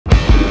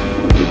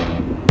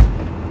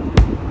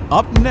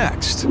Up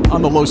next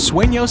on the Los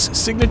Sueños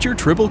Signature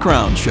Triple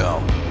Crown Show.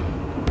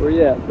 Where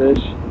you at,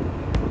 fish?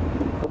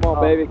 Come on,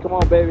 baby. Come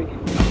on, baby.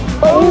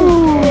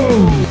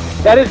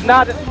 Oh! That is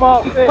not a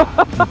small fish.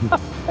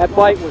 That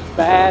bite was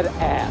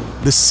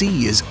badass. The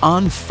sea is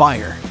on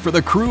fire for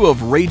the crew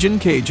of Ragin'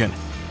 Cajun.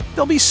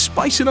 They'll be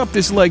spicing up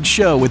this leg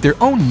show with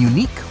their own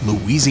unique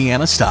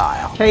Louisiana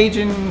style.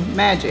 Cajun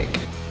magic.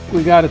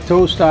 We got to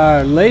toast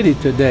our lady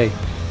today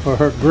for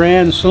her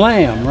grand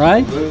slam,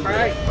 right?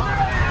 Right.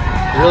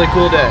 Really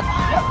cool day.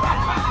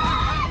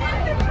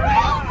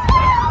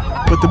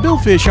 But the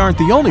billfish aren't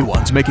the only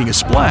ones making a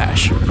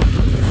splash.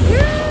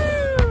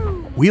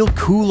 We'll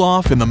cool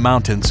off in the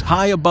mountains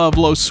high above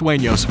Los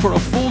Sueños for a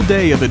full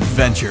day of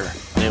adventure.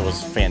 It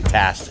was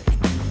fantastic.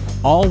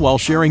 All while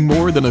sharing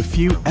more than a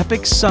few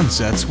epic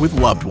sunsets with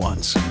loved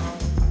ones.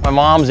 My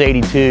mom's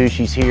 82,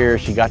 she's here.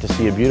 She got to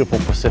see a beautiful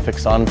Pacific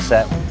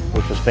sunset,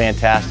 which was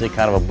fantastic,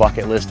 kind of a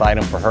bucket list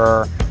item for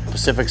her.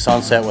 Pacific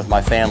sunset with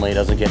my family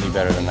doesn't get any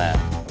better than that.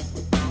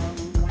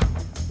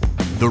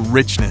 The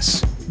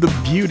richness, the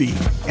beauty,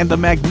 and the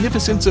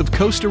magnificence of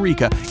Costa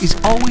Rica is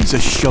always a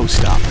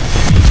showstopper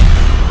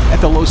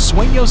at the Los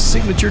Sueños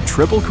Signature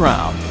Triple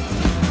Crown.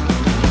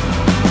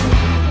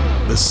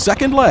 The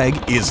second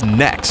leg is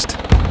next.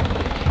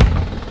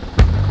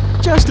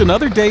 Just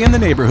another day in the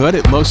neighborhood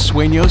at Los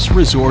Sueños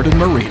Resort and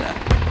Marina,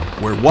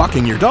 where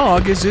walking your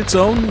dog is its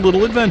own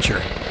little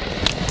adventure.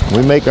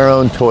 We make our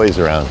own toys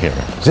around here.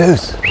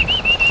 Zeus!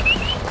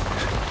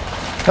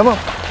 Come on.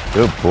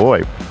 Good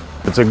boy.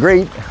 It's a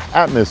great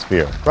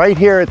atmosphere right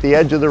here at the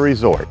edge of the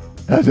resort.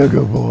 That's a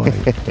good boy.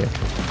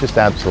 Just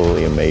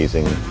absolutely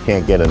amazing.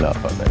 Can't get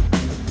enough of it.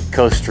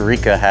 Costa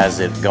Rica has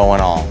it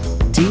going on.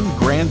 Team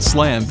Grand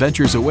Slam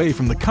ventures away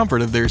from the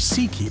comfort of their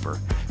seakeeper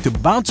to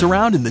bounce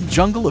around in the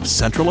jungle of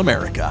Central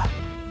America.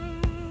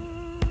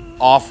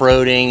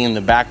 Off-roading in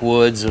the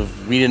backwoods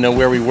of, we didn't know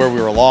where we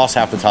were lost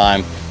half the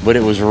time, but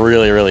it was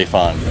really, really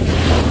fun.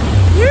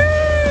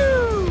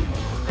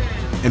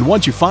 And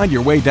once you find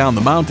your way down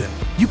the mountain,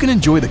 you can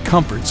enjoy the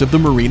comforts of the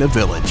Marina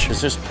Village.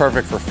 It's just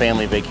perfect for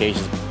family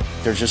vacations.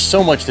 There's just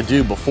so much to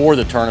do before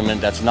the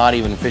tournament that's not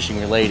even fishing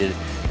related,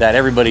 that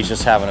everybody's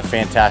just having a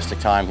fantastic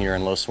time here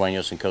in Los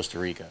Sueños in Costa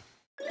Rica.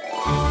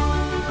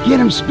 Get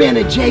him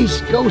spinning,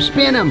 Chase. Go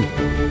spin him.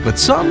 But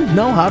some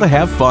know how to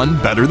have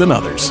fun better than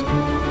others.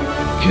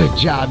 Good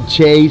job,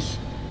 Chase.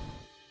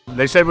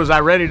 They said, was I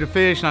ready to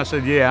fish? And I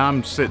said, yeah,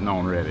 I'm sitting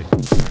on ready.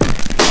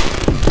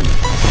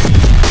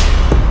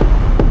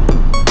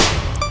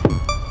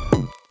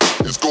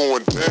 It's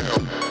going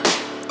down.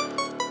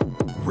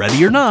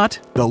 Ready or not,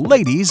 the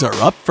ladies are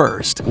up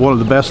first. One of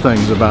the best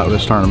things about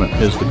this tournament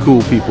is the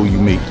cool people you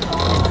meet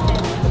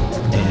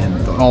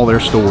and all their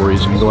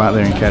stories, and go out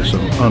there and catch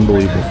some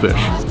unbelievable fish.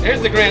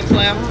 Here's the Grand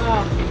Slam.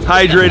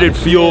 Hydrated,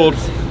 fueled,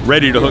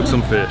 ready to hook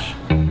some fish.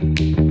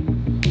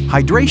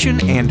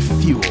 Hydration and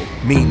fuel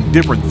mean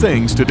different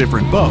things to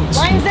different boats.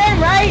 Line's in,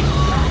 right?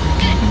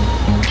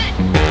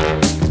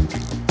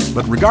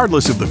 But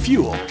regardless of the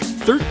fuel,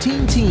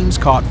 13 teams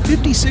caught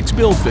 56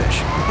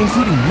 billfish,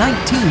 including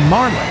 19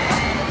 marlin.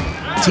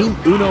 Team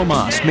Uno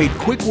Mas made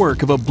quick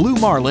work of a blue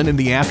marlin in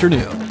the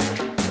afternoon.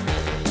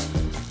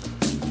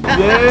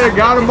 Yeah,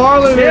 got a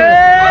marlin in.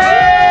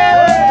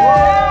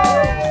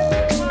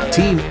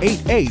 Team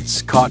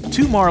 8/8 caught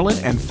 2 marlin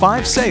and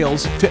 5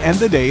 sails to end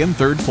the day in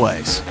third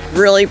place.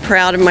 Really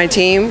proud of my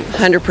team,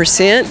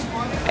 100%.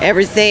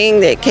 Everything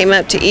that came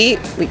up to eat,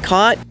 we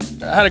caught.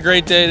 I had a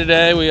great day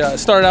today. We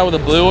started out with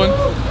a blue one,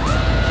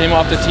 came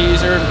off the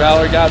teaser, and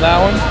Valerie got that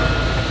one.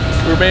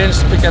 We were managed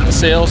to pick up the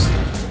sails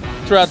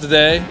throughout the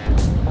day.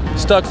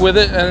 Stuck with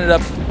it, ended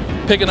up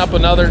picking up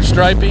another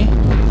stripey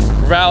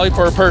for Valley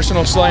for a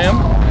personal slam.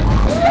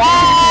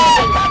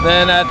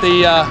 Then at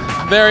the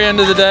very end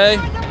of the day,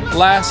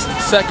 last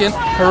second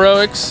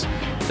heroics,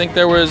 I think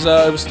there was,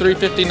 it was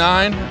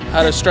 3:59,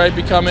 had a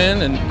stripey come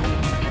in, and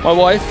my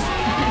wife,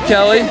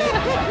 Kelly,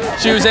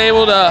 she was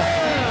able to,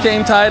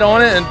 came tight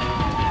on it, and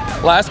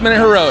last minute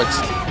heroics.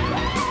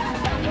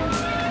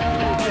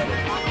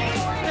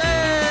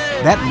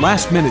 That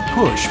last-minute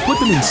push put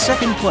them in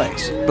second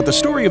place, but the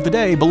story of the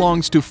day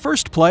belongs to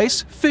first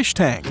place Fish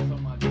Tank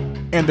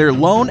and their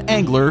lone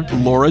angler,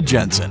 Laura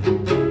Jensen.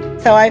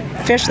 So I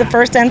fished the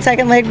first and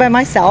second leg by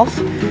myself,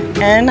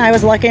 and I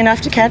was lucky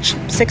enough to catch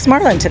 6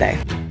 marlin today.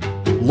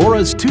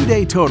 Laura's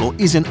 2-day total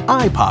is an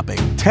eye-popping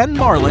 10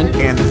 marlin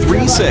and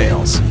 3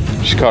 sails.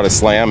 She caught a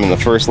slam in the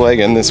first leg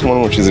and this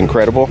one, which is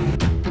incredible.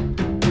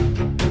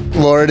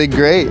 Laura did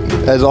great,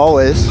 as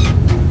always.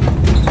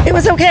 It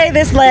was okay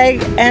this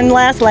leg and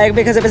last leg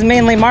because it was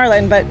mainly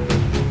marlin, but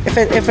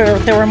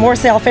if there were more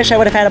sailfish, I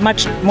would have had a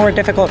much more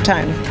difficult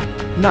time.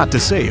 Not to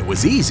say it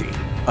was easy.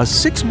 A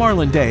 6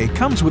 marlin day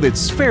comes with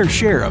its fair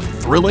share of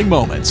thrilling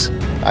moments.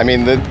 I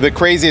mean, the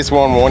craziest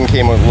one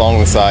came along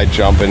the side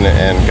jumping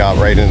and got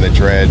right into the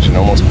dredge and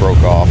almost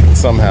broke off. And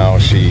somehow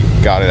she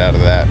got it out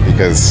of that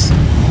because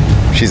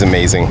she's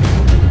amazing.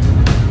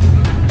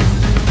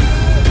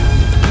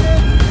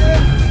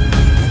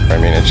 I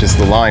mean, it's just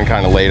the line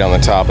kind of laid on the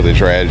top of the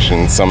dredge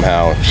and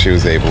somehow she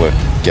was able to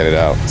get it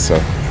out. So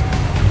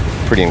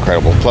pretty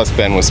incredible. Plus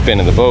Ben was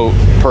spinning the boat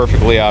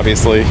perfectly,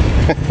 obviously.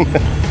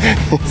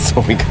 So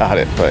we got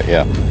it, but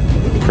yeah,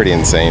 pretty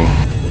insane.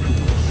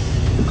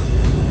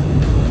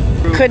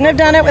 Couldn't have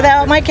done it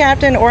without my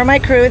captain or my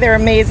crew. They're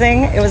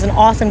amazing. It was an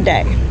awesome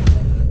day.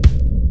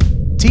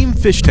 Team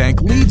Fish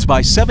Tank leads by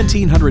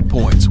 1,700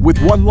 points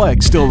with one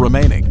leg still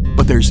remaining,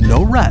 but there's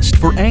no rest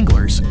for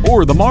anglers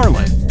or the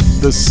marlin.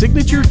 The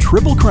signature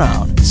Triple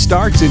Crown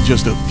starts in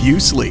just a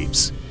few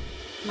sleeps.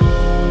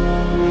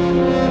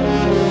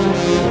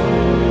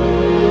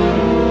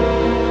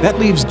 That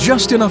leaves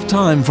just enough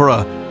time for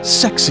a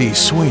sexy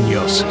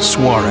Sueños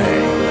soiree.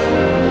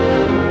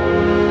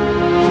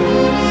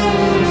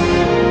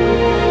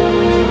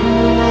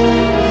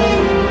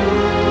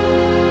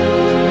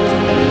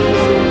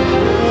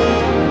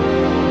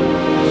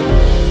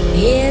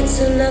 It's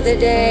another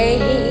day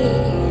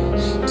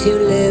to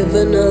live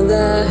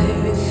another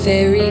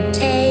fairy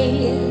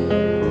tale.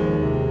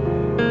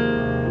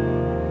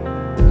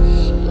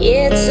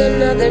 It's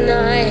another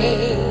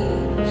night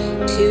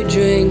to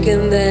drink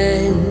and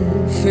then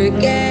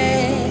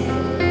forget.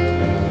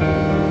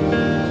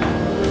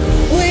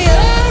 We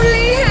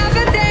only have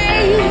a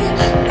day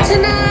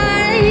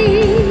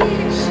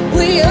tonight.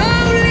 We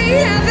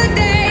only have a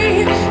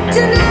day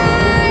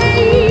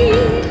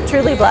tonight.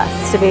 Truly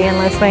blessed to be in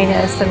Los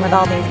Sueños and with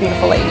all these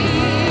beautiful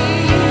ladies.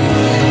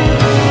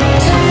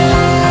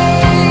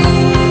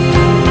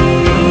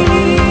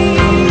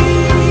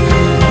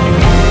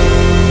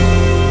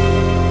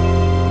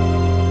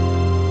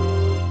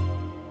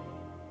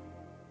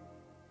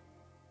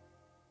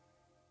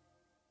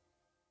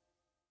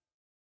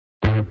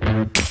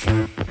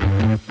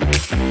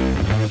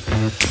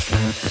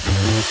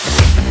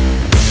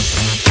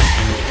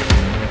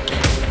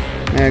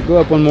 Go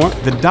up one more.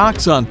 The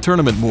docks on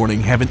tournament morning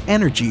have an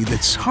energy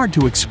that's hard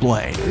to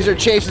explain. These are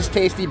Chase's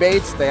Tasty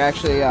Baits. They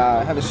actually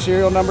have a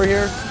serial number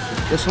here.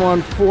 This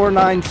one,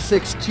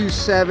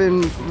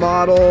 49627,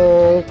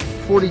 model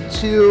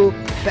 42,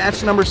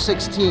 batch number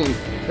 16.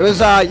 It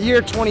was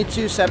year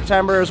 22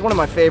 September. It was one of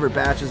my favorite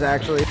batches,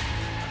 actually.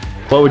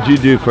 What would you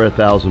do for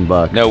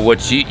 $1,000? No,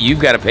 you've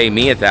got to pay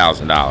me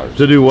 $1,000.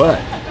 To do what?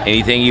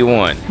 Anything you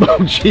want.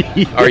 Oh,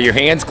 gee. Are your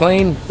hands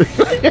clean?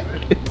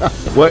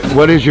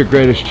 What is your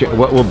greatest?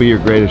 What will be your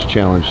greatest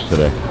challenge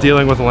today?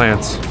 Dealing with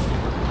Lance.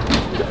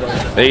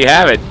 There you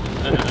have it.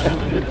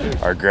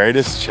 Our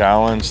greatest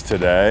challenge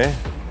today.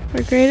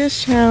 Our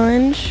greatest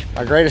challenge.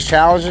 Our greatest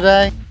challenge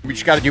today? We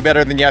just got to do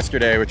better than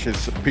yesterday, which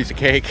is a piece of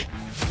cake.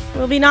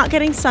 We'll be not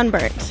getting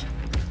sunburnt.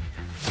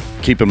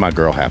 Keeping my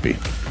girl happy.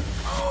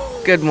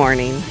 Good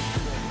morning.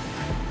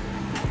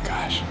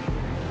 Gosh.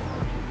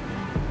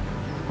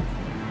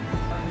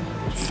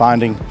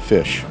 Finding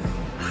fish.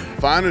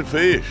 Finding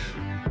fish.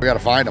 We got to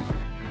find them.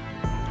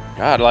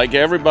 God, like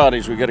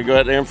everybody's, we got to go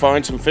out there and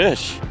find some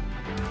fish.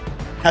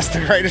 That's the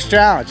greatest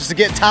challenge, just to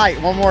get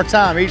tight one more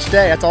time each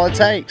day. That's all it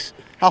takes.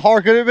 How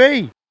hard could it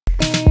be?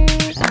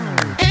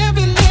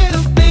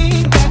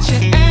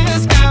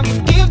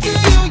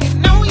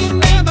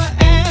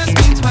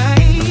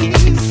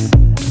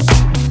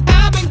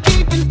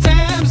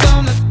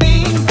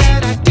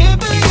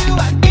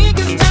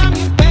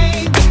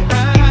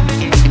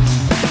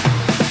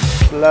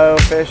 Slow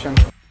fishing.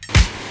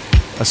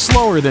 A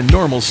slower than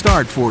normal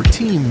start for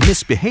Team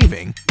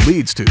Misbehaving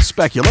leads to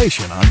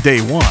speculation on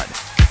day one.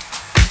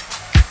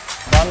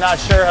 Well, I'm not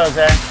sure,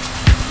 Jose.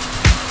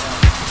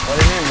 What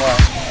do you mean, what?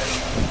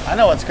 I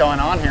know what's going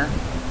on here.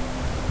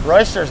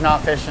 Royster's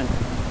not fishing.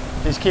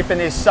 He's keeping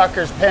these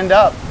suckers pinned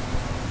up.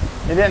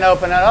 He didn't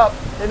open it up.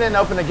 He didn't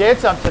open the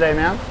gates up today,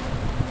 man.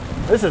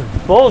 This is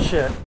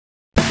bullshit.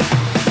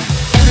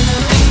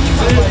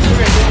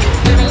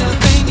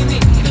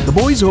 The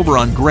boys over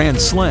on Grand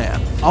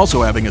Slam,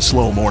 also having a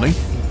slow morning,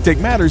 take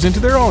matters into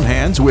their own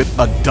hands with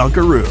a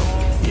Dunkaroo.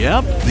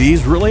 Yep,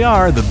 these really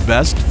are the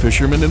best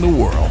fishermen in the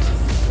world.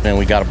 And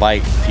we got a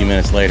bite a few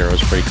minutes later. It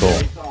was pretty cool.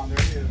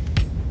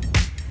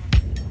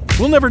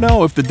 We'll never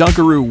know if the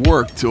Dunkaroo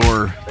worked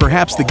or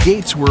perhaps the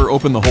gates were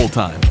open the whole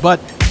time,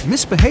 but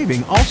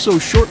Misbehaving also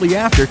shortly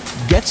after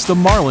gets the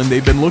marlin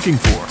they've been looking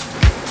for.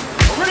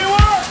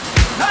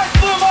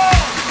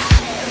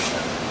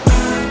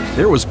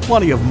 There was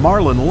plenty of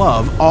marlin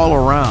love all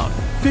around.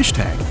 Fish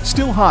Tank,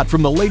 still hot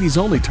from the ladies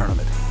only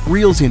tournament,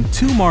 reels in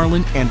 2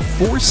 marlin and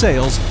 4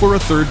 sails for a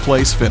 3rd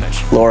place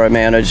finish. Laura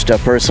managed a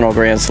personal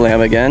Grand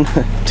Slam again,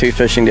 2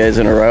 fishing days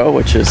in a row,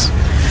 which is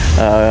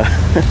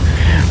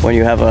when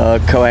you have a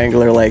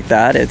co-angler like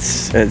that, it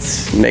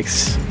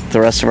makes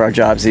the rest of our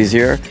jobs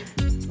easier.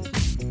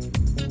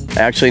 I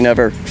actually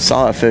never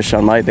saw a fish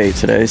on my bait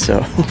today,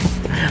 so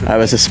I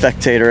was a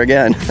spectator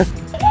again.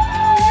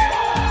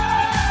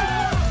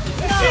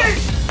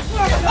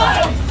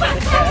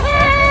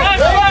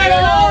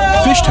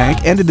 Fish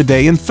Tank ended the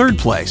day in 3rd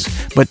place,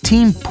 but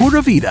Team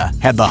Pura Vida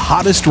had the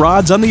hottest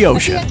rods on the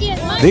ocean.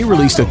 They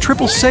released a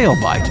triple sail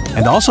bite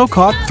and also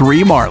caught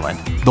 3 marlin,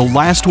 the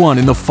last one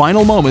in the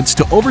final moments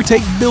to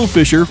overtake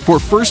Billfisher for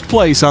 1st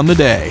place on the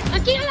day.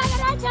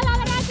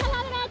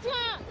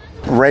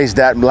 Raised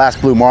that last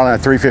blue marlin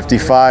at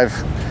 355.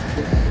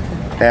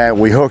 and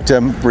we hooked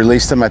him,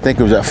 released him. I think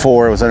it was at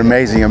 4. It was an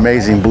amazing,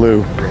 amazing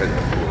blue.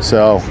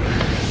 So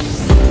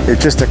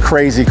it's just a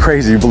crazy,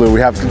 crazy blue. We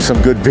have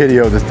some good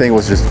video. The thing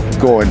was just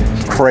going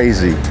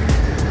crazy.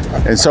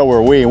 And so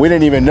were we. We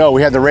didn't even know.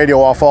 We had the radio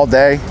off all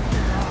day.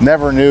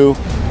 Never knew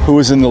who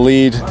was in the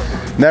lead.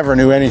 Never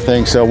knew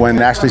anything. So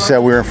when Ashley said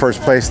we were in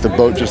first place, the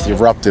boat just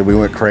erupted. We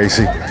went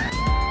crazy.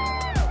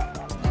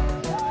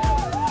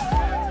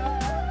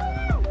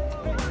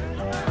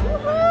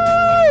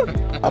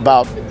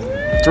 About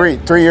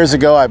three years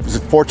ago, I was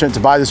fortunate to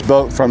buy this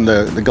boat from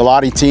the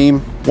Galati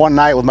team. One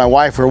night with my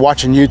wife, we were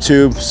watching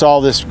YouTube,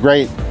 saw this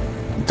great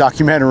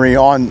documentary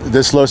on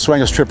this Los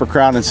Sueños Triple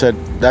Crown and said,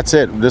 that's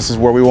it, this is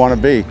where we want to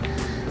be.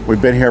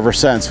 We've been here ever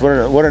since.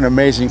 What an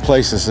amazing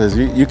place this is.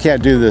 You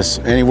can't do this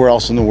anywhere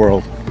else in the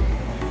world.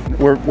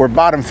 We're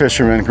bottom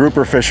fishermen,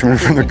 grouper fishermen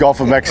from the Gulf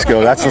of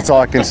Mexico. That's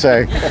all I can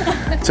say.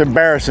 It's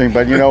embarrassing,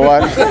 but you know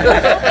what?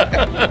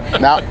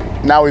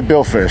 Now we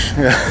billfish.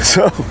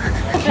 So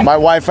my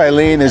wife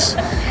Eileen has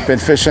been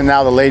fishing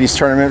now the ladies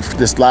tournament for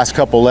this last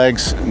couple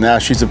legs. Now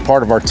she's a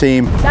part of our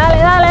team. Dale,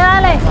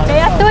 dale, dale, que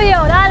ya es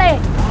tuyo,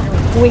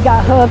 dale. We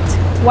got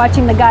hooked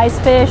watching the guys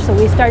fish, so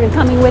we started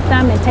coming with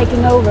them and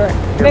taking over.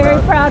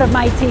 Very proud of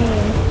my team.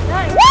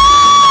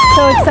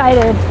 So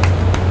excited.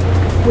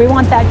 We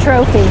want that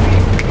trophy.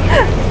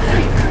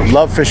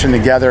 Love fishing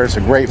together. It's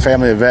a great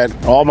family event.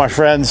 All my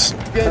friends,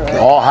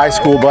 all high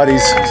school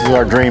buddies, this is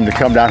our dream to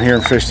come down here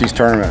and fish these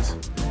tournaments.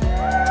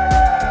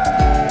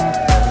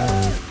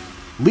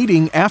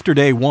 Leading after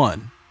day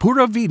 1,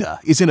 Pura Vida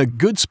is in a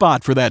good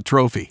spot for that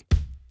trophy.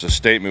 It's a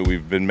statement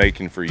we've been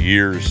making for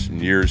years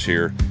and years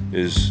here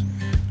is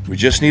we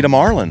just need a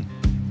marlin.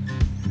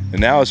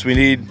 And now we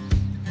need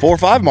 4 or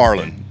 5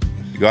 marlin.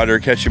 You go out there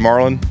and catch your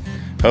marlin,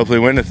 hopefully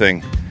win the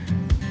thing.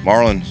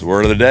 Marlin's the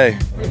word of the day.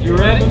 You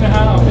ready?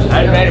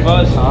 I'm ready,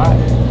 boss.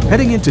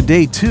 Heading into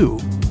day 2,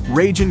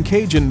 Ragin'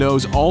 Cajun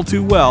knows all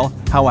too well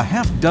how a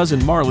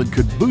half-dozen marlin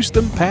could boost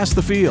them past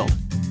the field.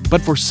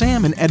 But for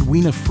Sam and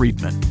Edwina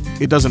Friedman,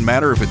 it doesn't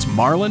matter if it's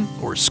marlin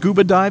or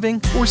scuba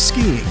diving or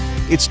skiing.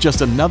 It's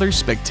just another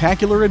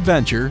spectacular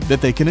adventure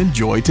that they can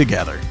enjoy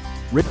together.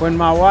 When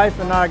my wife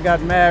and I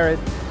got married,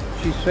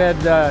 she said,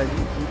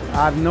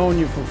 I've known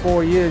you for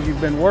 4 years,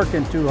 you've been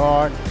working too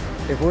hard.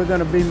 If we're going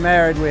to be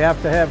married, we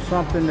have to have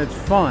something that's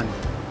fun.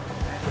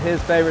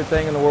 His favorite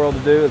thing in the world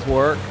to do is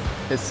work.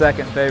 His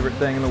second favorite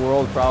thing in the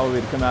world is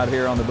probably to come out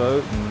here on the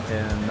boat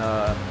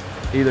and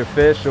either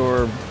fish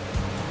or,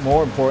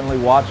 more importantly,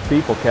 watch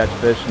people catch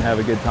fish and have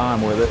a good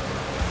time with it.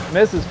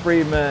 Mrs.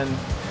 Friedman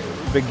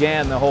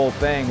began the whole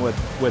thing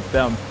with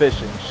them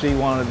fishing. She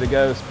wanted to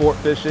go sport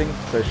fishing,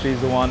 so she's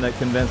the one that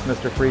convinced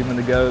Mr. Friedman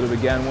to go to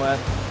begin with.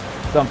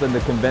 Something to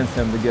convince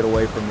him to get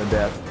away from the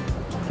deck.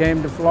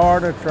 Came to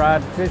Florida,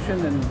 tried fishing,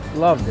 and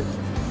loved it.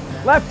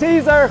 Left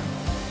teaser!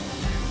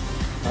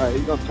 All right,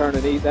 he's gonna turn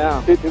and eat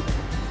down.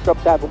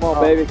 Cup tap, come on,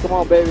 baby. Come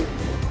on, baby.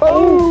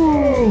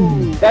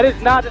 Boom! That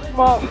is not a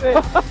small fish.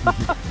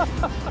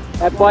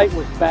 That bite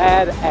was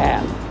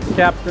badass.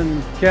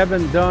 Captain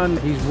Kevin Dunn,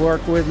 he's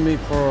worked with me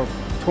for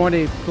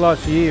 20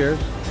 plus years.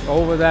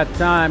 Over that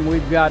time,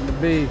 we've gotten to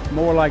be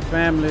more like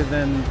family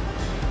than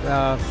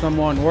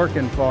someone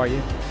working for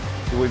you.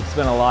 We've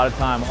spent a lot of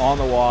time on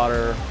the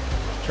water,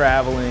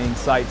 traveling,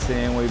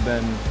 sightseeing. We've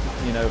been,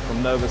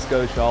 from Nova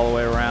Scotia all the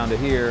way around to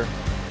here.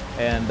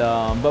 And,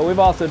 but we've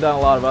also done a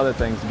lot of other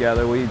things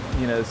together. We,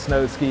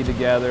 snow skied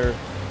together.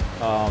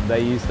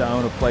 They used to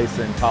own a place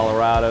in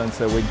Colorado, and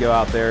so we'd go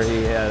out there.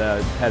 He had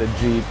a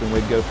Jeep, and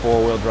we'd go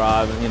 4-wheel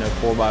drive, and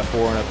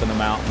 4x4 and up in the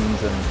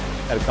mountains, and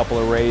had a couple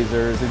of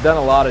razors. We've done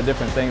a lot of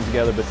different things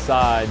together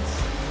besides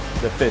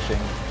the fishing.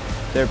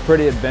 They're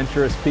pretty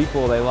adventurous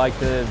people. They like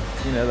to,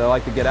 they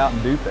like to get out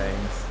and do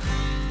things.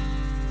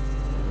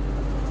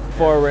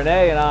 For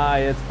Renee and I,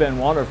 it's been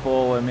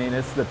wonderful. I mean,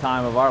 it's the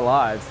time of our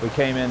lives. We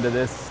came into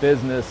this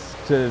business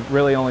to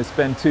really only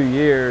spend 2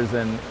 years,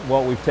 and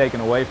what we've taken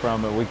away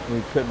from it,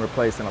 we couldn't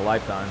replace in a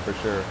lifetime for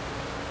sure.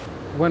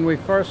 When we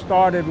first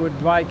started with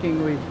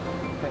Viking, we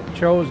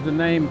chose the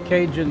name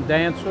Cajun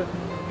Dancer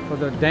for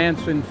the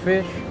dancing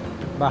fish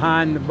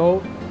behind the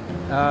boat.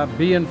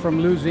 Being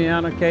from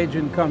Louisiana,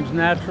 Cajun comes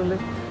naturally,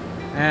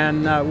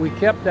 and we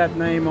kept that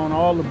name on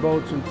all the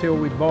boats until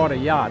we bought a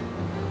yacht.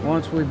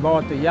 Once we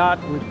bought the yacht,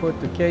 we put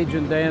the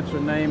Cajun Dancer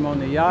name on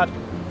the yacht,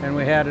 and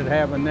we had to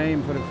have a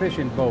name for the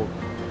fishing boat.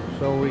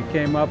 So we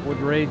came up with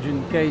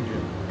Ragin'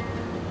 Cajun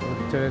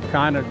to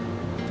kind of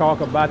talk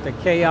about the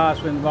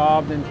chaos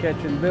involved in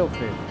catching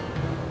billfish.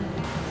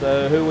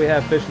 So who we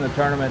have fishing the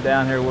tournament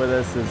down here with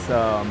us is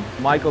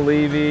Michael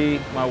Levy,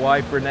 my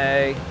wife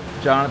Renee,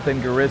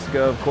 Jonathan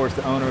Garisco, of course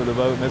the owner of the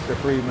boat, Mr.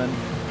 Friedman.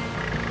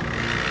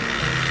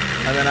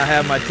 And then I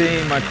have my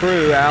team, my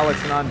crew,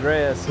 Alex and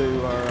Andreas,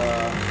 who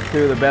are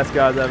two of the best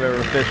guys I've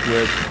ever fished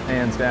with,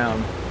 hands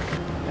down.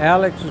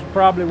 Alex is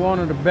probably one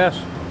of the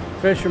best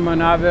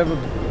fishermen I've ever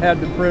had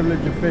the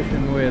privilege of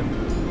fishing with.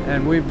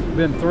 And we've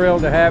been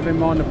thrilled to have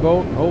him on the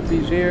boat and hope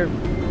he's here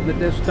at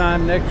this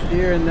time next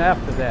year and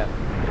after that.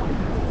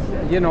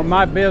 You know,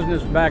 my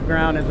business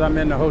background is I'm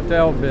in the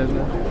hotel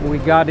business. We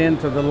got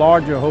into the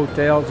larger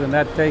hotels, and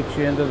that takes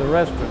you into the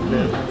restaurant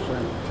business.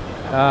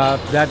 And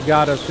that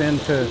got us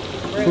into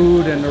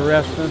food and the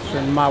restaurants.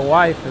 And my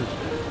wife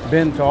has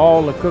been to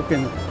all the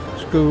cooking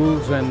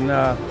schools and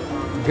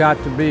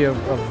got to be a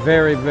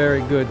very,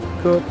 very good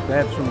cook.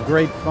 Had some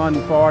great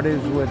fun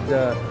parties with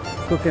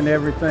cooking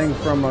everything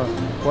from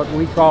what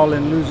we call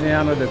in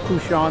Louisiana the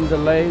cochon de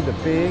lait, the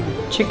pig.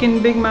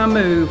 Chicken Big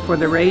Mamu for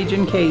the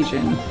Ragin'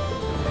 Cajun.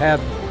 Had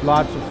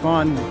lots of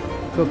fun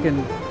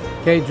cooking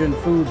Cajun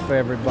food for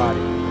everybody.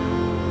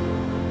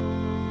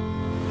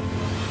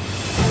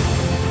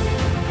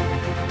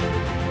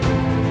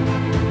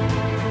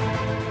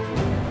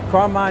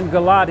 Carmine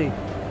Galati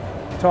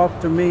talked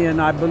to me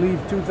in, I believe,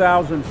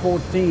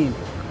 2014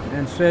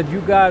 and said, you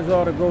guys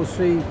ought to go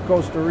see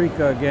Costa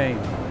Rica again.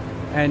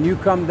 And you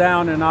come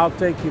down and I'll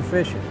take you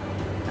fishing.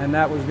 And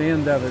that was the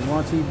end of it.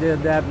 Once he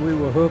did that, we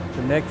were hooked.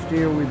 The next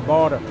year we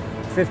bought a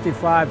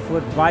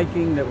 55-foot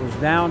Viking that was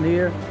down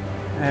here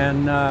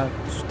and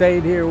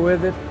stayed here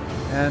with it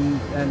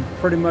and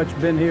pretty much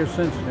been here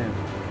since then.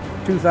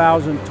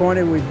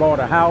 2020 we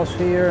bought a house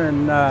here,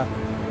 and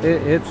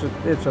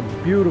it's a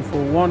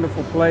beautiful,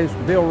 wonderful place.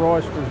 Bill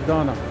Royster's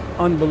done an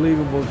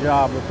unbelievable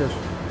job with this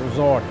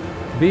resort.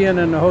 Being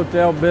in the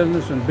hotel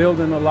business and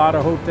building a lot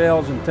of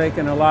hotels and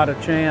taking a lot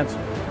of chance,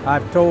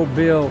 I've told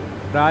Bill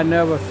that I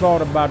never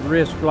thought about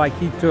risk like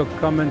he took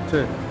coming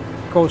to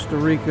Costa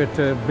Rica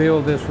to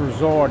build this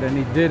resort, and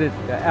he did it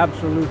the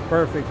absolute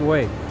perfect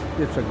way.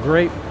 It's a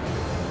great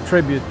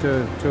tribute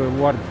to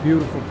what a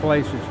beautiful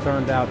place it's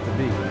turned out to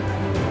be.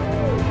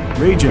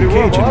 Ragin'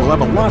 Cajun will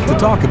have a lot to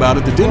talk about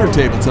at the dinner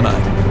table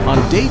tonight.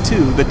 On day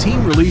 2, the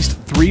team released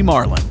 3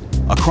 marlin.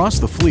 Across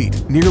the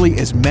fleet, nearly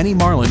as many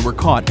marlin were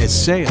caught as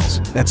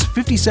sails. That's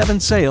 57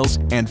 sails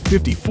and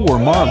 54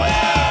 marlin.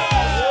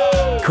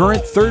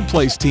 Current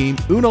third-place team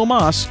Uno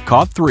Mas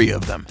caught 3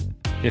 of them.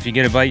 If you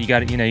get a bite, you got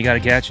to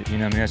catch it. You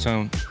know, I mean, that's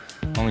the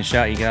only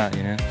shot you got.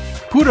 You know.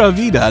 Pura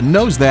Vida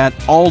knows that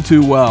all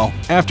too well.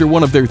 After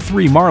one of their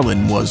 3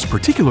 marlin was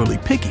particularly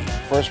picky.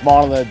 First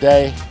marlin of the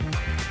day,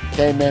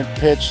 came in,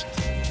 pitched,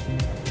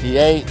 he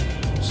ate,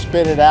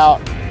 spit it out,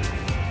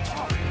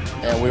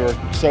 and we were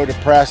so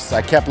depressed.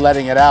 I kept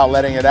letting it out,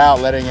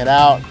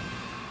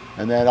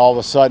 and then all of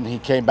a sudden he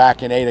came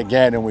back and ate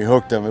again, and we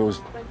hooked him.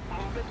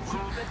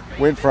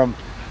 Went from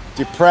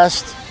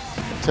depressed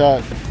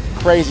to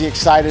crazy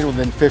excited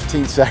within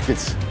 15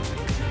 seconds.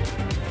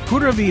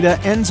 Pura Vida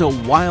ends a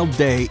wild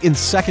day in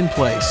second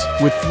place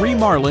with 3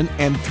 marlin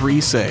and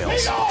 3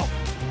 sails.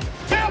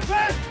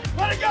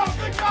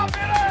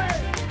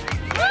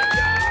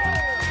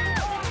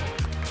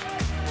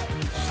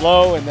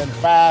 Slow and then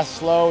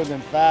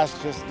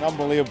fast, just an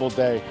unbelievable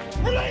day.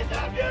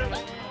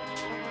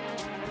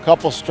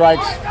 Couple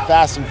strikes,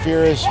 fast and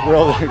furious,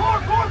 really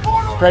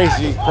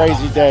crazy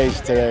days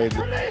today.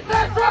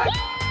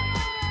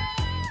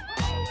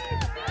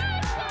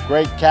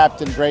 Great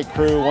captain, great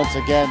crew. Once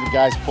again, the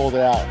guys pulled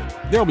it out.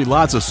 There'll be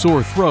lots of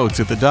sore throats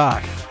at the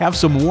dock. Have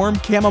some warm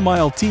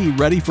chamomile tea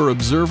ready for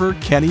observer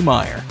Kenny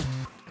Meyer.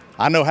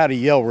 I know how to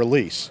yell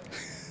release.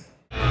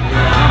 For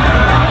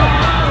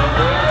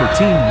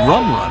Team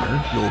Rum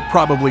Runner, you'll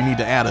probably need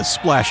to add a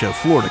splash of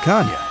Flor de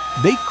Caña.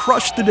 They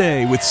crushed the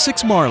day with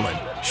 6 marlin,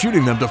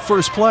 shooting them to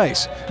first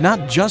place,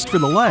 not just for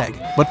the leg,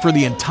 but for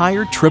the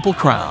entire Triple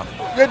Crown.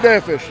 Good day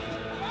of fishing.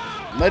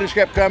 They just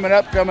kept coming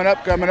up.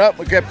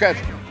 We kept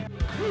catching them.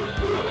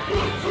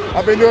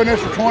 I've been doing this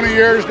for 20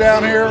 years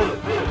down here.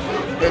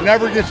 It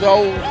never gets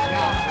old,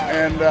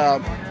 and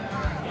a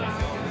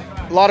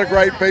lot of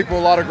great people,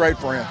 a lot of great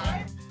friends.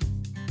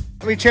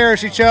 We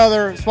cherish each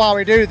other. That's why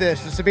we do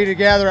this, is to be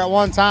together at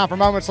one time for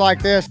moments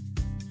like this.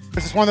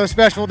 This is one of those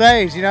special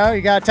days, you know?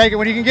 You got to take it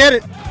when you can get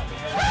it.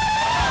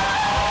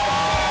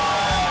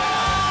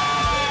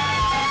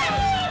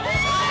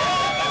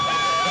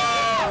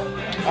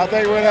 I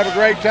think we're going to have a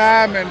great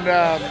time, and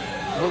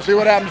we'll see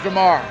what happens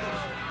tomorrow.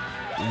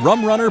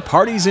 Rum Runner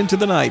parties into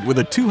the night with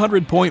a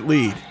 200-point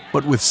lead.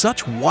 But with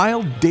such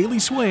wild daily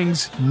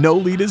swings, no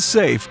lead is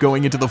safe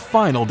going into the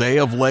final day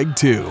of leg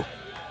 2.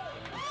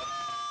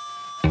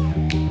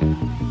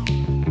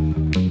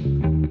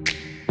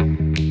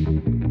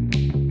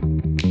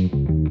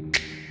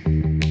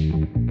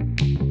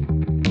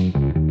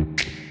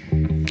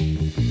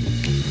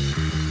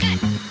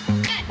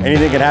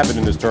 Anything can happen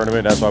in this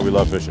tournament. That's why we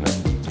love fishing it.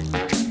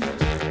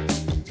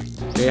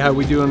 Hey, how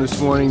we doing this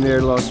morning there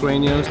at Los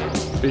Sueños?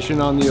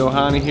 Fishing on the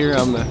Ohana here.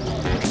 I'm the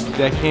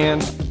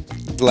deckhand.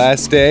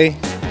 Last day,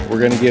 we're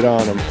gonna get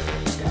on them.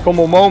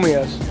 Como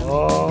momias.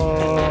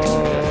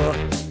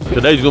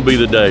 Today's gonna be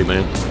the day,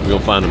 man. We're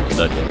gonna find them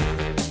today.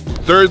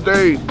 Third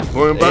day,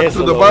 going back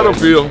to the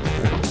battlefield.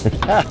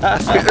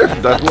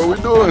 That's what we're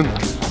doing.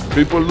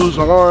 People lose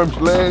arms,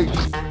 legs.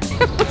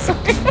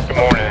 Good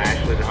morning,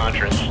 Ashley, the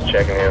Huntress,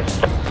 checking in.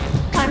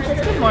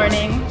 Huntress, good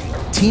morning.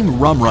 Team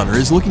Rum Runner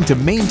is looking to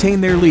maintain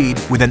their lead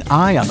with an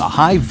eye on the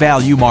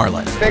high-value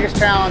marlin. Biggest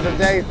challenge of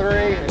day 3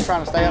 is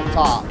trying to stay up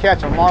top. Catch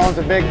them. Marlin's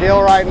a big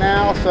deal right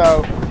now,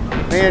 so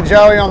Me and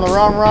Joey on the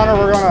Rum Runner,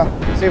 we're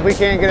gonna see if we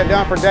can't get it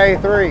done for day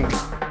 3.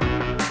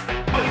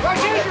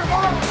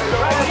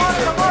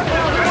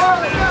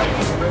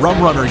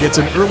 Rum Runner gets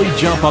an early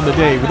jump on the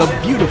day with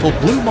a beautiful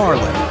blue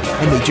marlin,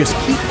 and they just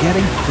keep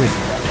getting prettier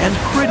and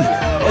prettier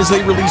as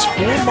they release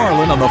 4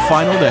 marlin on the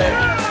final day.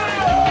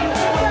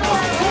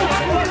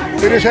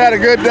 We just had a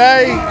good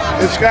day.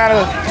 It's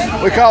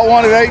we caught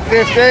one at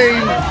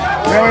 8:15,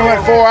 then we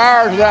went 4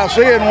 hours without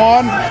seeing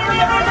one,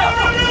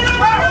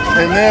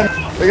 and then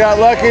we got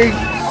lucky.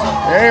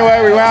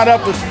 Anyway, we wound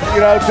up with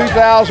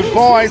 2,000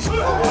 points.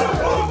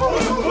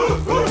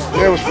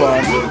 It was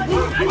fun.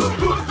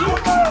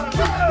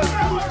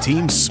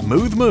 Team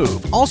Smooth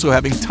Move also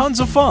having tons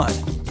of fun.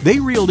 They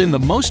reeled in the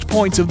most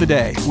points of the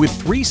day with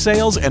 3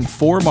 sails and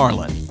 4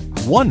 marlin.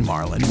 1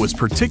 marlin was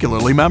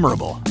particularly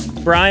memorable.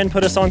 Brian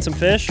put us on some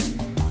fish,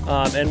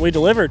 and we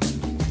delivered.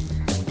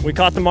 We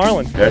caught the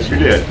marlin. Yes, you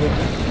did.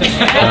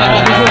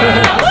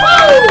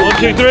 1,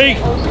 2, 3.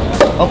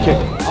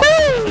 Okay.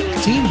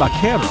 Team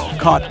Vaquero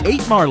caught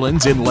 8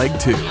 marlins in leg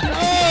 2.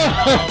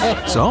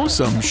 So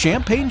some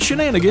champagne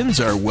shenanigans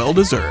are well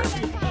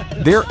deserved.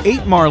 Their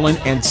 8 marlin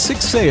and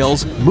 6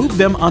 sails moved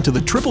them onto the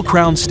Triple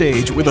Crown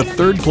stage with a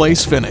 3rd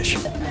place finish.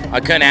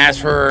 I couldn't ask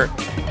for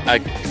a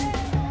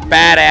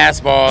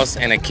badass boss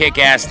and a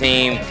kick-ass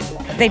team.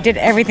 They did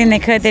everything they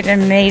could. They did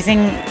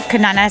amazing.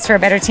 Could not ask for a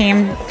better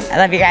team. I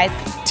love you guys.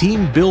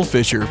 Team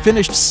Billfisher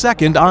finished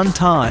 2nd on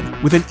time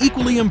with an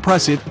equally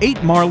impressive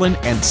 8 marlin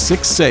and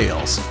 6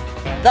 sails.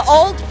 The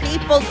old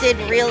people did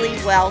really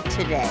well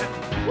today.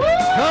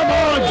 Come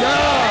on,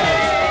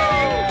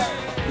 guys!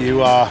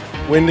 You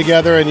win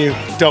together and you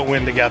don't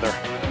win together.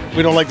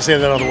 We don't like to say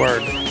that other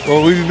word.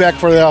 Well, we'll be back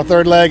for our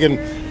 3rd leg and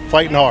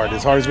fighting hard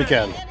as we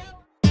can.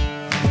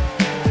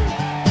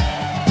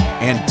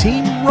 And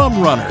Team Rum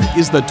Runner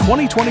is the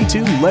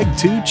 2022 Leg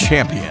 2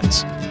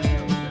 champions.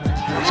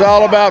 It's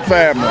all about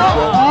family.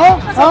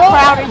 So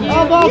proud of you.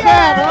 How about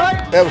that,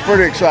 right? That was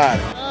pretty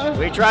exciting.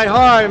 We tried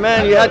hard,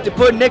 man. You had to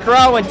put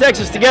Nicaragua and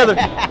Texas together.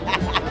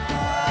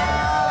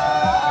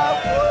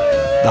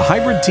 The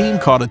hybrid team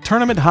caught a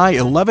tournament-high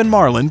 11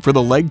 marlin for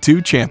the Leg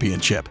 2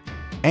 championship.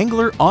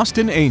 Angler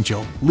Austin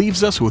Angel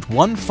leaves us with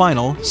one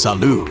final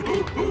salud.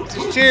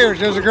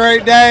 Cheers, it was a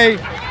great day.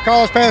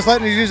 Carlos Pettis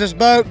letting us use this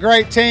boat.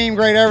 Great team,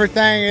 great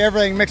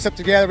everything mixed up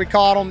together. We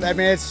caught them. I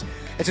mean, it's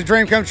a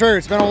dream come true.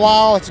 It's been a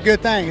while. It's a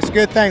good thing. It's a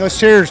good thing. Let's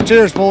cheers.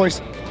 Cheers,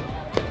 boys.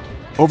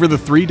 Over the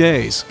 3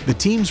 days, the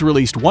teams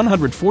released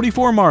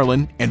 144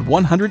 marlin and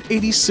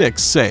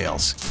 186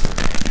 sails.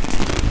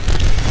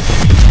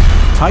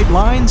 Tight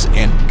lines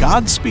and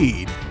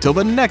Godspeed till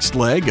the next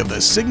leg of the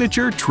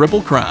signature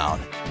Triple Crown.